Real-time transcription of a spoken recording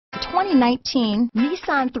2019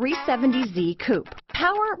 Nissan 370Z Coupe.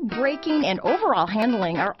 Power, braking, and overall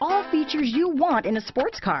handling are all features you want in a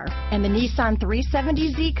sports car, and the Nissan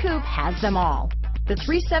 370Z Coupe has them all. The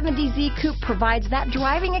 370Z Coupe provides that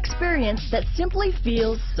driving experience that simply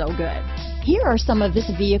feels so good. Here are some of this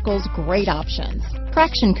vehicle's great options: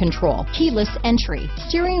 traction control, keyless entry,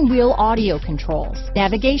 steering wheel audio controls,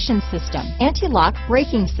 navigation system, anti-lock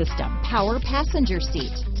braking system, power passenger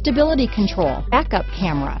seat, stability control, backup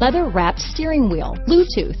camera, leather-wrapped steering wheel,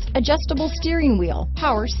 Bluetooth, adjustable steering wheel,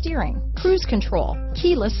 power steering, cruise control,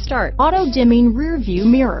 keyless start, auto-dimming rear view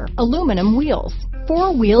mirror, aluminum wheels,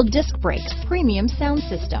 four-wheel disc brakes, premium sound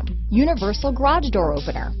system, universal garage door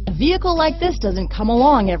opener. A vehicle like this doesn't come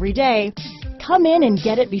along every day. Come in and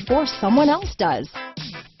get it before someone else does.